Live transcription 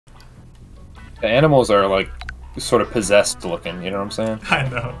The animals are like sort of possessed looking, you know what I'm saying? I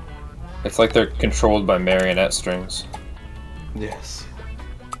know. It's like they're controlled by marionette strings. Yes.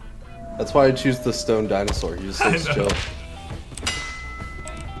 That's why I choose the stone dinosaur. He just looks chill.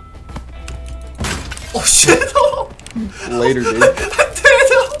 Oh shit! Later, dude.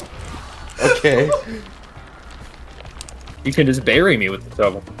 Okay. You can just bury me with the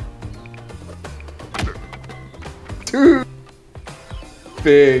shovel. Dude.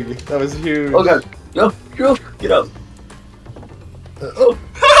 Big. That was huge. Oh god. No, go. Get up. Oh.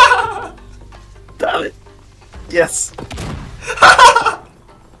 Damn it. Yes.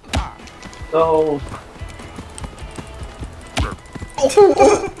 Oh.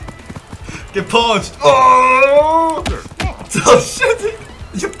 Oh. Get punched. Oh. Oh shit.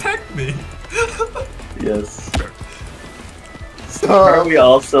 You pecked me. Yes. Stop. How are we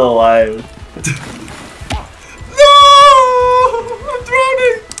all still alive? No! I'm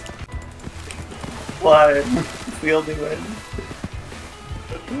drowning. Why? It's the only way.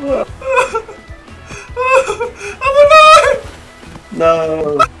 I'm alive.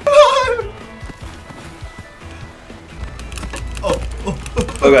 No. Oh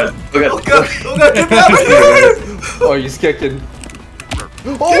Oh god. Oh god. god! Oh god! Get me out of here! Oh, he's kicking. Get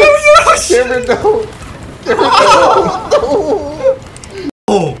Oh, out of here! Cameron, no! Cameron, no!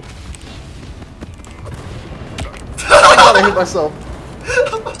 Oh! I thought I hit myself.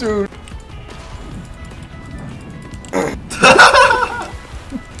 Dude.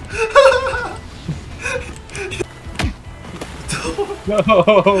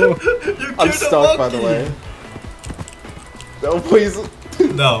 No! I'm stuck, by the way. No, please.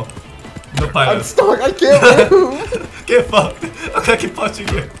 No. No I'm pilot. stuck. I can't move. Get fucked. Okay, I keep punching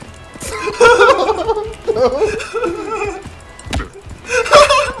you.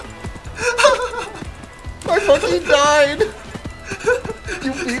 I fucking died.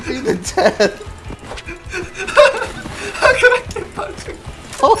 You beat me to death. How can I keep punching?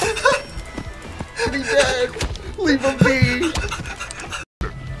 Oh. Be dead. Leave him be.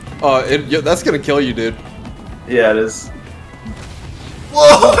 Yeah, that's gonna kill you, dude. Yeah, it is.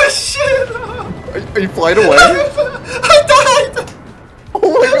 Whoa, shit! Are you flying away? I died!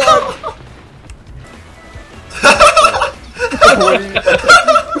 Oh my god! What are you...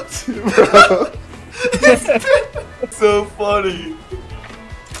 Bro. So funny.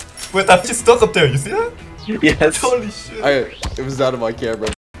 Wait, I'm just stuck up there, you see that? Yes. Holy shit. It was out of my camera.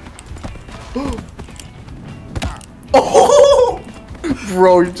 Oh!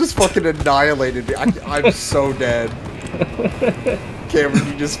 Bro, you just fucking annihilated me. I'm so dead. Cameron,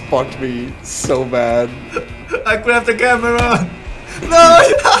 you just fucked me so bad. I grabbed the camera! No!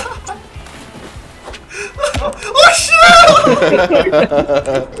 Oh shit!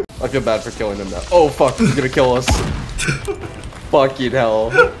 I feel bad for killing him now. Oh fuck, he's gonna kill us. Fucking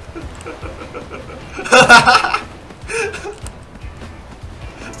hell.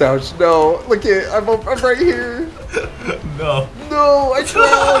 Stouch, no. Look at I'm right here. No. No, I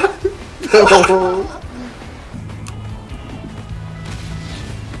drowned. No.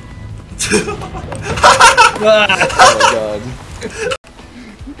 Oh my god.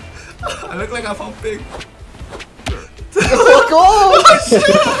 I look like I'm pumping. Fuck off!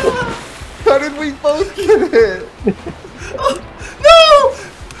 How did we both get it? No!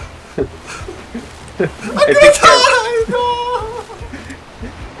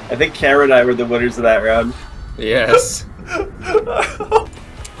 I think Cameron and I were the winners of that round. Yes.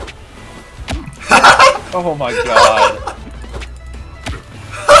 Oh my god.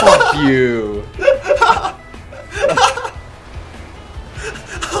 Fuck you.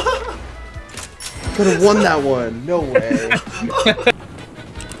 Could have won that one. No way.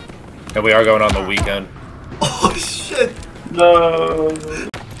 And we are going on the weekend. Oh shit! No.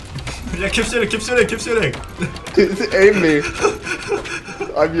 Yeah, keep shooting, keep shooting, keep shooting. Aim me.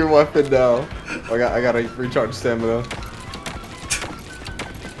 I'm your weapon now. I gotta recharge stamina.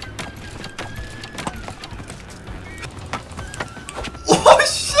 Oh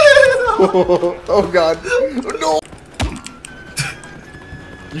shit! Oh god. No!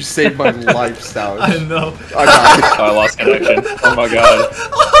 You saved my life, Stouch. I know. I died. Oh, I lost connection. Oh my god.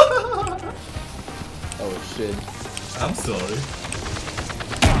 Oh shit. I'm sorry.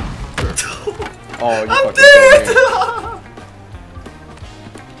 Oh, you I'm fucking dead! killed me.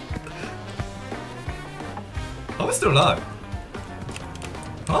 How am I still alive?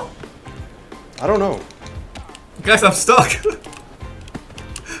 Huh? I don't know. Guys, I'm stuck!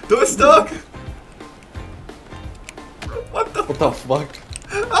 Don't stuck! What the What the fuck?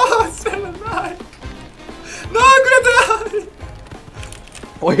 Oh, I'm still alive! No, I'm gonna die!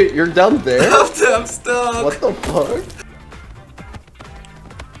 Wait, you're down there? I'm stuck! What the fuck?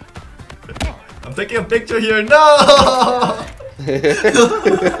 I'm taking a picture here. No!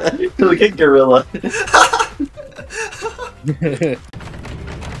 Look at Gorilla.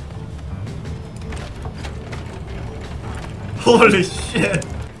 Holy shit!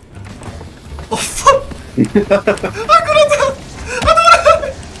 Oh fuck! I'm gonna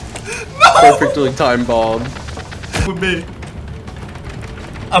die! No! Perfectly timed bomb. With me.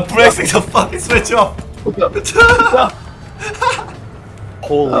 I'm pressing the fucking switch off.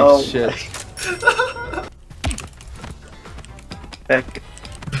 Holy shit. Heck.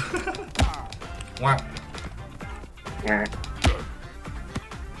 Wow.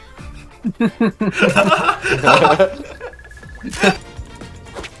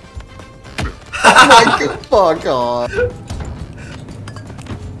 Fuck off.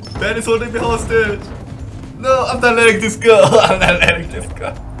 Ben is holding me hostage. No, I'm not letting this go. I'm not letting this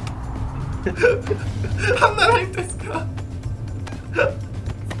go. I'm not letting this go.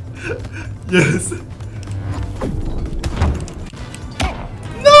 Yes.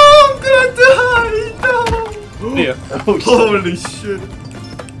 No, I'm gonna die. No. Yeah. Oh, shit. Holy shit.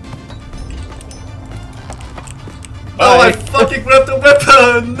 Oh, I fucking grabbed the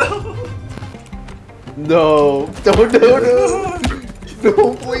weapon. No. No. No, no, no.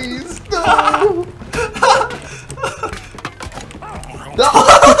 No, please. No. No.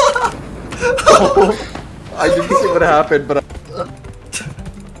 I didn't see what happened, but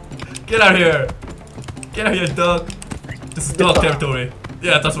Get out of here. Get out of here, dog. This is dog territory.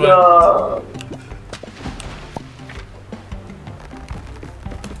 Yeah, that's right. No.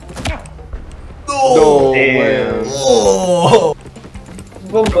 no Damn. way. Oh.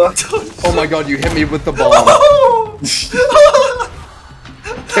 Oh my god, you hit me with the bomb.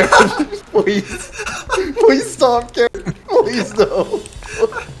 Karen, please. Please stop, Karen. Please, no.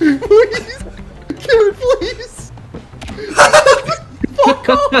 Please. Karen, please. Fuck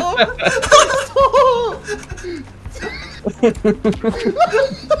off. Stop. God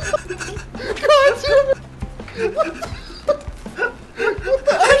damn it. What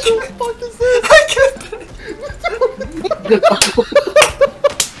the actual fuck is this? I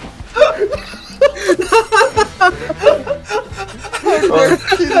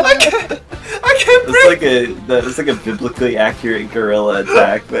can't. I can't breathe. That's like a biblically accurate gorilla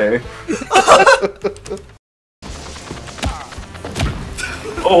attack there.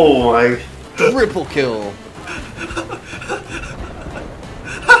 Oh my. Triple kill.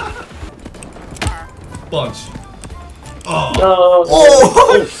 Punch. Oh. No.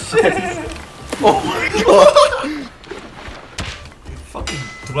 Oh. Oh my god. Fucking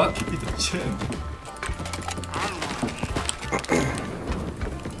drop kick me to the chin.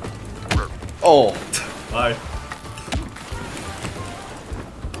 Oh. Bye.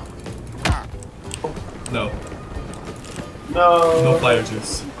 No. No. No fire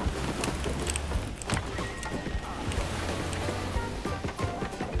juice.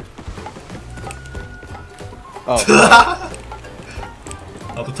 Oh.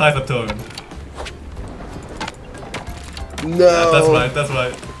 How to type a turn. No. Yeah, that's right, that's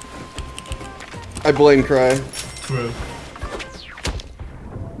right. I blame Cry. True.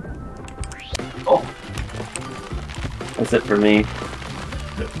 Oh. That's it for me.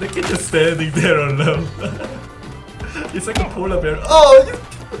 The kid just standing there alone. He's like a polar bear. Oh,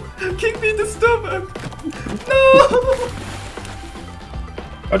 you kicked me in the stomach. No.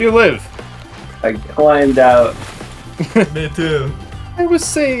 How do you live? I climbed out. Me too. I was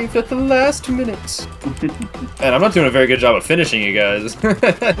saved at the last minute. And I'm not doing a very good job of finishing you guys.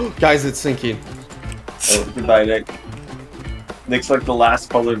 Guys, it's sinking. Oh, goodbye, Nick. Nick's like the last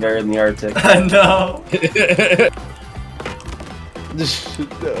polar bear in the Arctic. I know. No.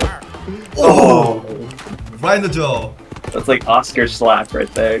 Oh. Right in the jaw. That's like Oscar slap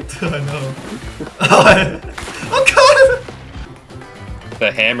right there. I know. Oh god.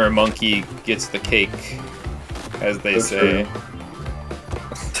 The hammer monkey gets the cake, as they That's say.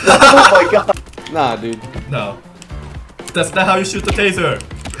 Oh my god. Nah, dude. No. That's not how you shoot the taser.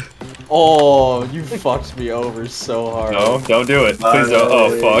 Oh, you fucked me over so hard. No, don't do it. Please don't.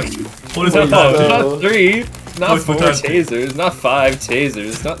 Oh, fuck. What is No, that? not 3, not What's 4 the time? tasers, not 5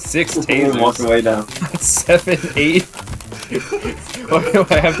 tasers, not 6 Walk tasers, away now. not 7, 8. Why do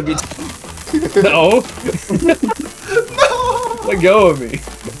I have to be? No. Let go of me.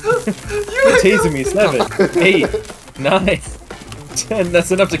 You're tasing me. 7, 8, 9, 10.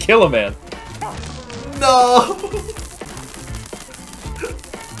 That's enough to kill a man. No.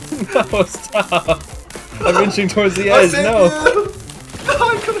 No, stop. I'm inching towards the I edge. saved No. you. No,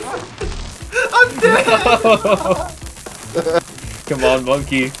 I couldn't. I'm dead. No. Come on,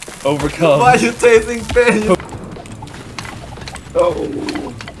 monkey. Overcome. Why are you tasing pain? Oh.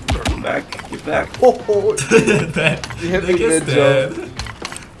 Get back. Get Get back. Oh, That you hit me Nick is mid-jump.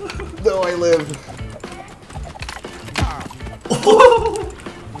 dead. No, I live.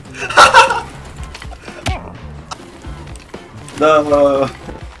 No. No.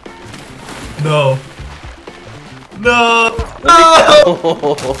 No.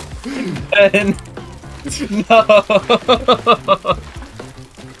 Oh. And no.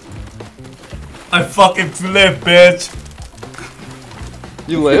 I fucking live, bitch.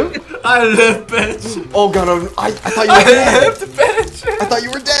 You live? I live, bitch. Oh god, I thought you I were dead. lived, bitch. I thought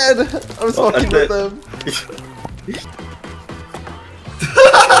you were dead. I was fucking with them.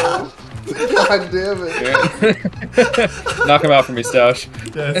 God damn it. Knock him out for me, Stash.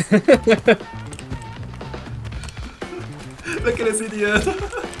 Yes. Look at this idiot.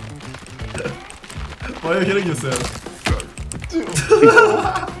 Why are you hitting yourself?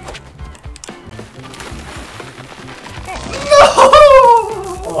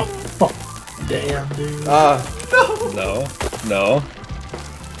 Damn, dude. No. No.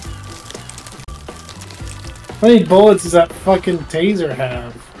 How many bullets does that fucking taser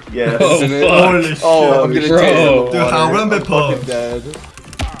have? Yes. Oh, Isn't it? fuck. Holy shit. Oh, I'm gonna Bro. take it. Dude, how run the I'm pump? fucking dead.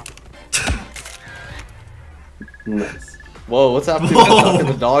 Nice. Whoa, what's happening Whoa. to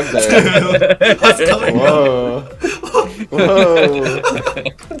the dog there? What's going on? Whoa. Whoa. Look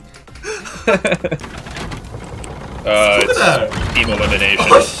at It's that. team elimination.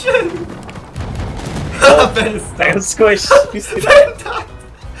 Oh shit. Ben is I dead. got squished. You see that? Ben died.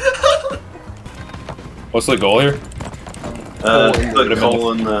 What's the goal here? Put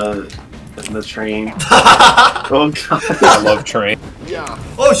coal in the train. Oh god. I love train. Yeah.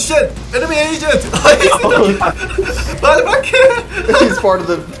 Oh shit! Enemy agent! Motherfucker! He's part of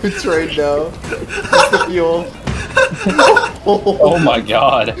the train now. That's the fuel. Oh my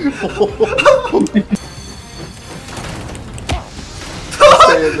god.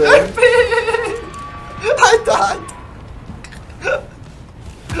 Stay in there. I died!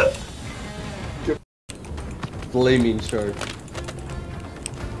 Flaming shark.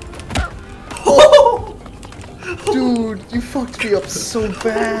 Oh! Dude, you fucked me up so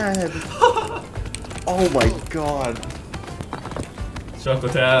bad. Oh my god. Shock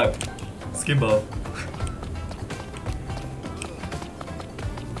attack. Skimbo.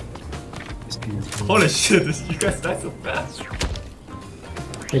 Holy shit, you guys died so fast.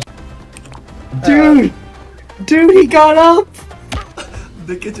 Dude! Dude, he got up!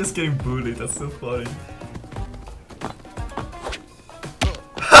 The kid just getting bullied, that's so funny.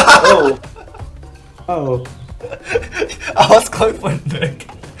 Oh. Oh. I was going for Nick.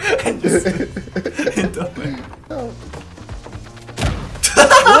 And just hit the way.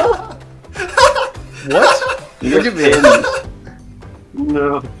 What? Look at me.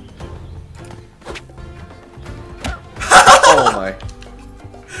 No. Oh my.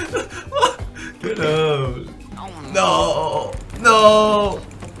 Get out. No. No.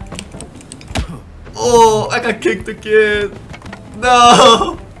 Oh, I got kicked the kid.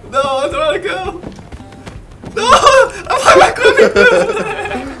 No. No, I don't want to go. No. I'm not going to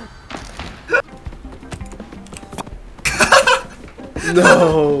do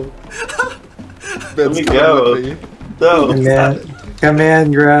No. Let me go. No.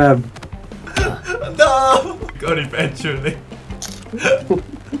 Command grab. No. Got eventually.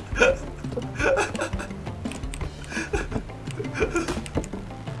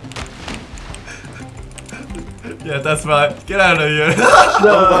 Yeah, that's right. Get out of here.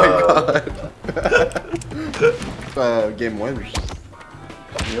 Oh my god. Game winners.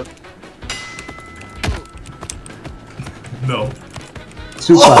 Yep. No.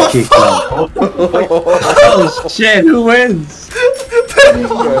 Super kick out. Oh shit, who wins?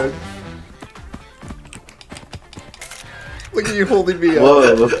 God. Look at you holding me up.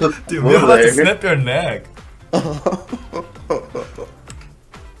 Whoa. Dude, we're about to snap your neck.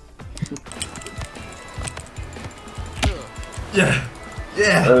 Yeah.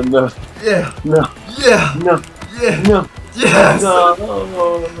 Yeah. No. Yeah. No. Yeah. No. Yeah. No. Yes. No.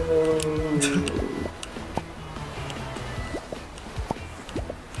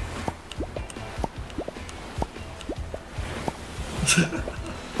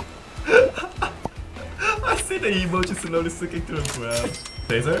 I see the emoji slowly sinking to the ground.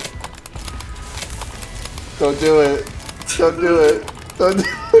 Taser? Don't do it. Don't do it. Don't do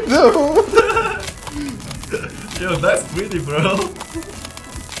it. No. Yo, that's pretty, bro.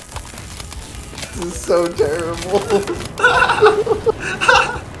 This is so terrible.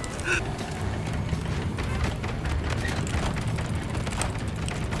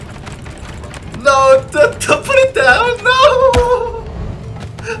 No, don't put it down. No.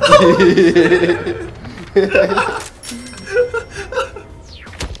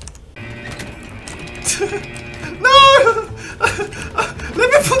 No! Let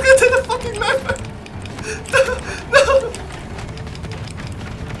me fucking to the fucking lever! No!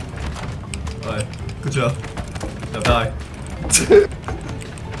 Alright, good job. Now die.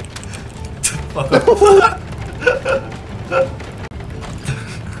 Fuck off.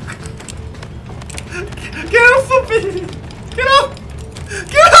 Get off of me! Get off!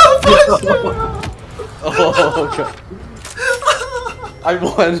 Get off! Oh god. I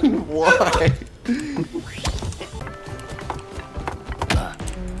won. Why?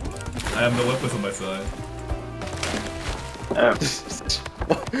 I have no weapons on my side.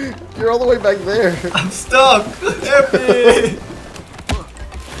 You're all the way back there. I'm stuck! Help me!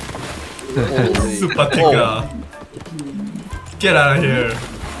 Holy- Super kicker. Get out of here.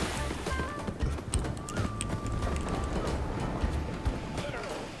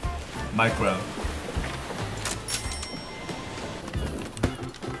 Micro.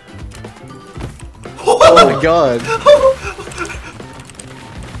 Oh my god.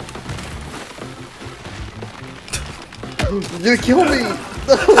 You killed me!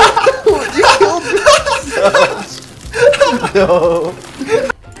 No! You killed me! No!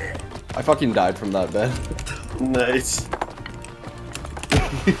 I fucking died from that bed. Nice.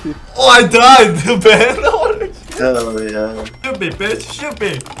 Oh, I died, Ben! Holy shit. Hell yeah. Shoot me, bitch! Shoot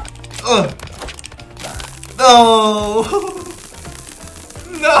me! No! No!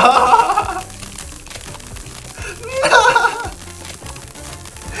 No!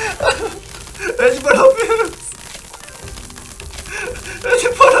 Eles foram vírus! Eles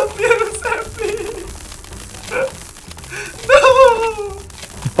foram vírus, Happy! Não!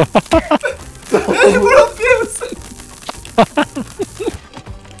 Eles foram vírus!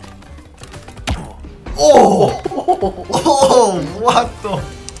 Oh! Oh! What the?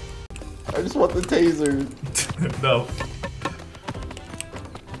 I just want the taser. No.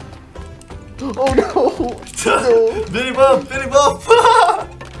 Oh no! No! Beat him up! Beat him up!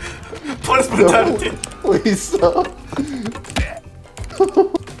 Police brutality! No. Please stop.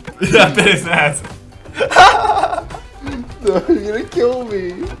 Yeah, I bit his ass. No, you're gonna kill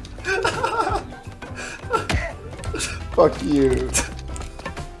me. Fuck you.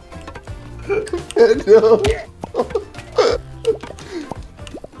 No.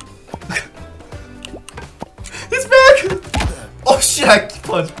 He's back! Oh shit, I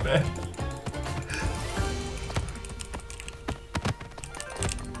punched back.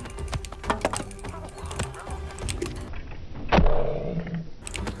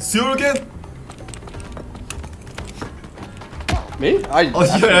 See you again? Me? I Oh,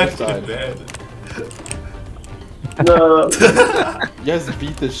 you're actually actually died. dead. No. You guys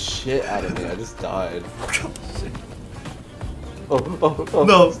beat the shit out of me. I just died. Oh,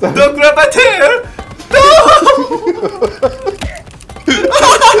 No, stop. don't grab my tail! No!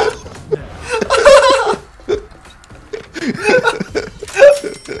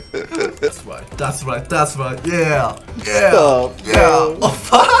 That's right, that's right, yeah! Yeah! Stop, Yeah! no. Oh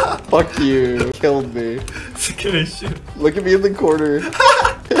fuck! Fuck you. Killed me. Scary shit. Look at me in the corner.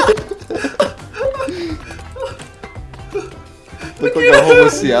 Look like a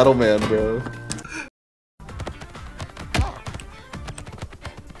homeless Seattle man, bro.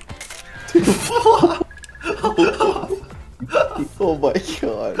 Oh my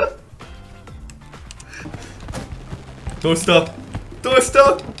god. Don't stop! Don't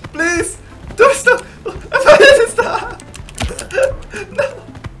stop! Please! Don't stop! Don't stop! No!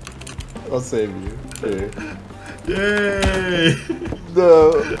 I'll save you. Here. Yay!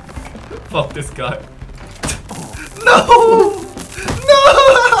 No. Fuck this guy. No!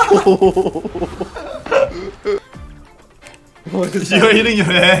 No! What is You're eating your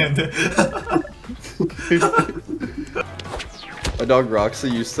hand. My dog Roxy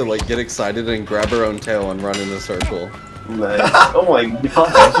used to like get excited and grab her own tail and run in a circle. Nice. Oh my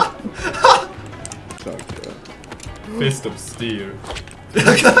god. So good. Fist of steel.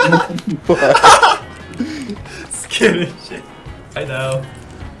 What? Scary shit. I know.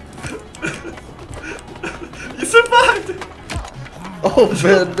 You survived! Oh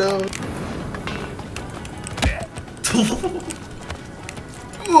man, no.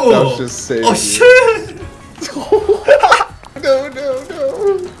 That was just saving Oh you. shit! No, no, no.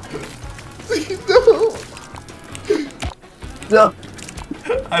 No. No.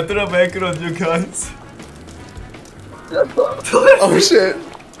 I threw a banker on you guys. Oh shit.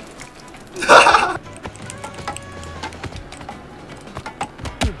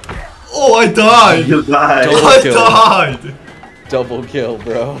 Oh, I died! You died. Double I kill. died! Double kill,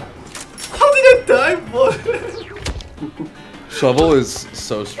 bro. How did I die, boy? Shovel is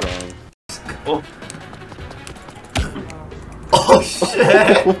so strong. Oh. Oh Oh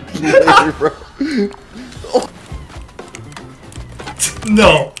shit! Bro.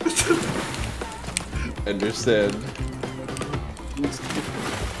 No! Understand.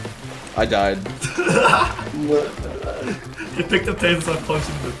 I died. He picked up taser, so I punched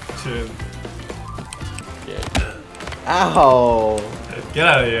him in the chin. Ow! Get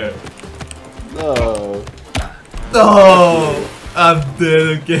out of here. No. No! I'm dead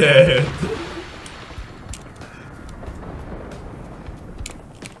again.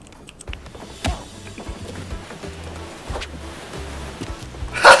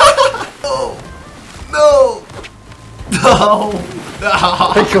 Oh! No! No! No!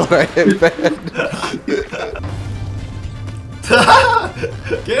 I got I hit bad.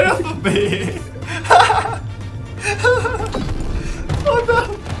 Get off of me! Oh no!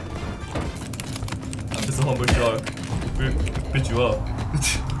 I'm just a humble shark. Beat you up.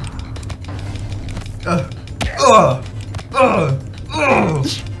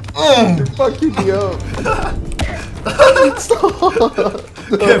 You're fucking me up. Stop.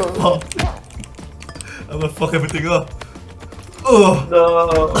 Get fucked. I'm gonna fuck everything up. Oh!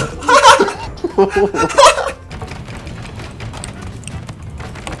 No.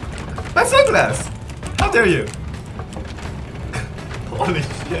 My sunglass! How dare you? Holy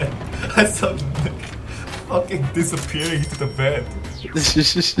shit! I saw Nick fucking disappearing into the vent.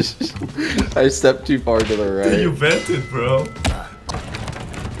 I stepped too far to the right. You vented, bro.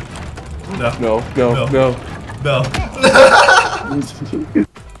 No. No, no, No. no. No.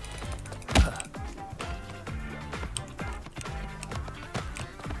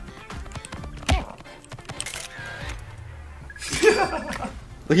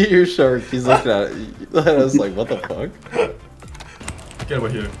 Look at your shark. He's looking at it. I was like, what the fuck? Get over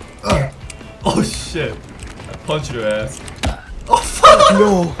here. Oh shit. I punched your ass. Oh fuck!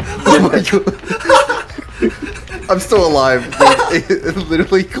 No! Oh my god. I'm still alive. It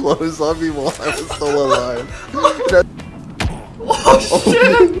literally closed on me while I was still alive. Oh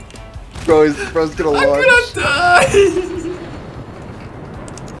shit! Bro's gonna I'm launch. gonna die!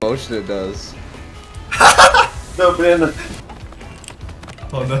 Motion it does. No, banana.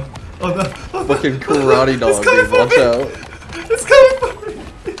 Oh no. Oh no. Oh no. Fucking karate dog, It's coming dude. for Watch me. out. It's coming for me!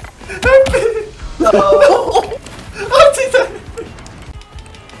 Help me! No. Oh, Tita!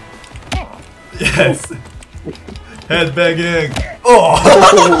 Yes! Headbanging! Oh!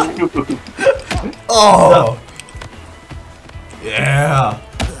 Oh! Yeah!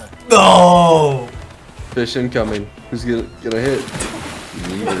 No! Fish incoming. Who's gonna hit?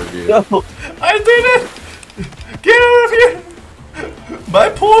 Neither of you. No. I did it! Get out of here! My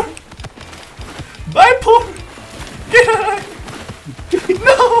poor! My poor! Get out!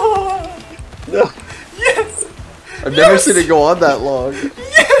 No! No. Yes! I've never seen it go on that long.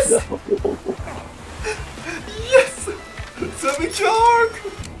 Yes! Yes! Swimming shark!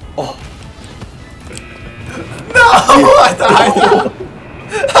 Oh. No! I died!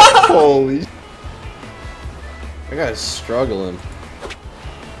 Holy. That guy's struggling.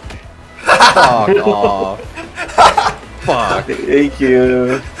 Fuck off. Fuck. Thank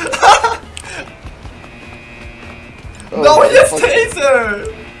you. Oh No, my yes, fucking- taser!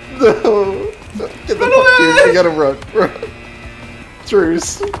 No. Get the fuck, dude. I gotta run. Run.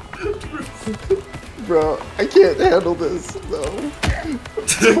 Truce. Bro, I can't handle this. No.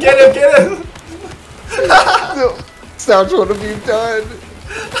 Get him, get him! No. Sounds what have you done?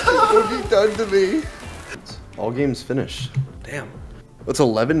 What have you done to me? All games finished. Damn. What's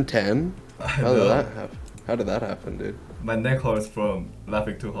 11-10? How did that happen? How did that happen, dude? My neck hurts from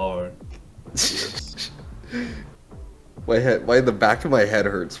laughing too hard. Why the back of my head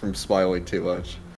hurts from smiling too much.